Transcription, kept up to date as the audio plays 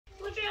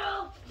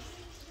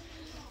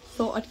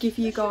thought I'd give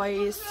you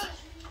guys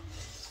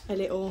a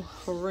little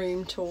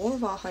room tour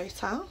of our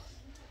hotel.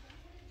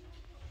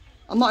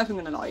 I'm not even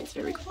going to lie, it's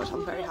very good.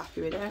 I'm very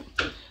happy with it.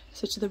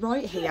 So to the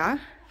right here,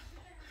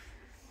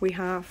 we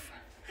have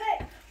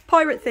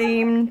pirate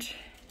themed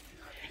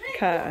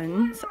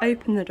curtains.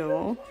 Open the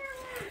door.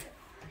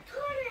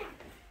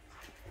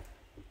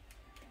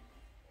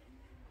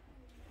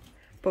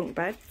 Bunk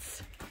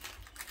beds.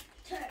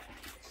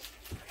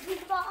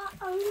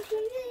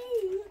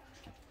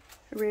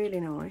 Really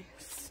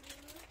nice.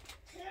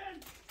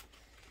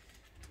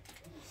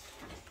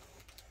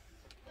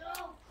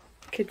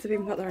 Kids have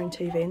even got their own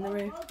TV in the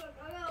room.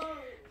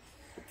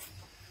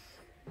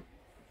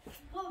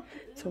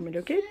 It's all my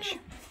luggage.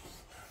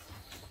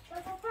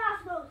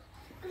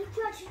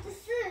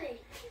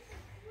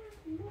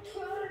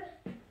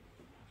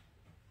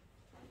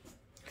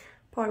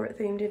 Pirate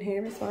themed in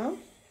here as well.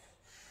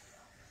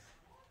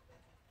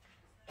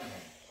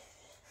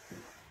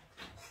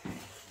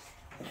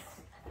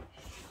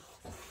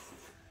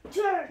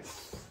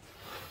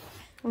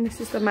 And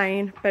this is the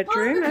main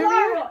bedroom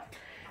area.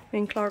 Me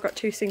and Clara got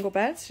 2 single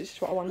beds, which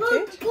is what I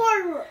wanted.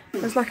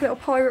 There's like a little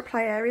pirate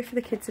play area for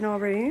the kids in our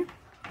room.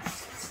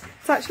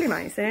 It's actually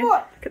amazing.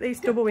 Look at these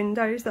double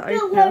windows that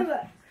open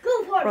up.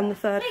 We're on the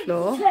 3rd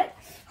floor.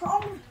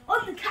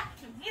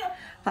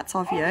 That's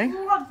our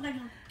view.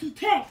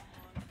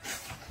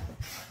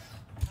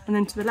 And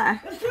then to the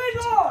left,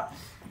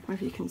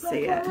 if you can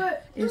see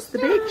it, is the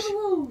beach.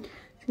 You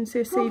can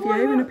see a sea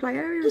view and a play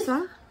area as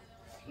well.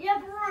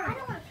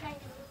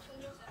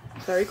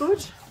 Very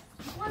good.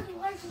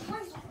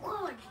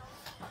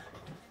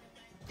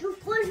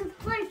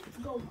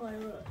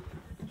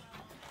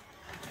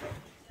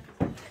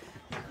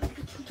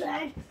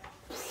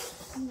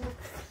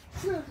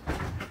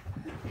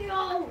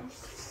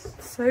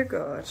 So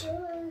good.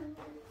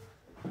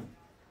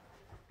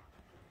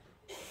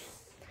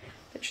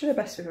 Literally the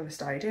best we've ever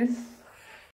stayed in.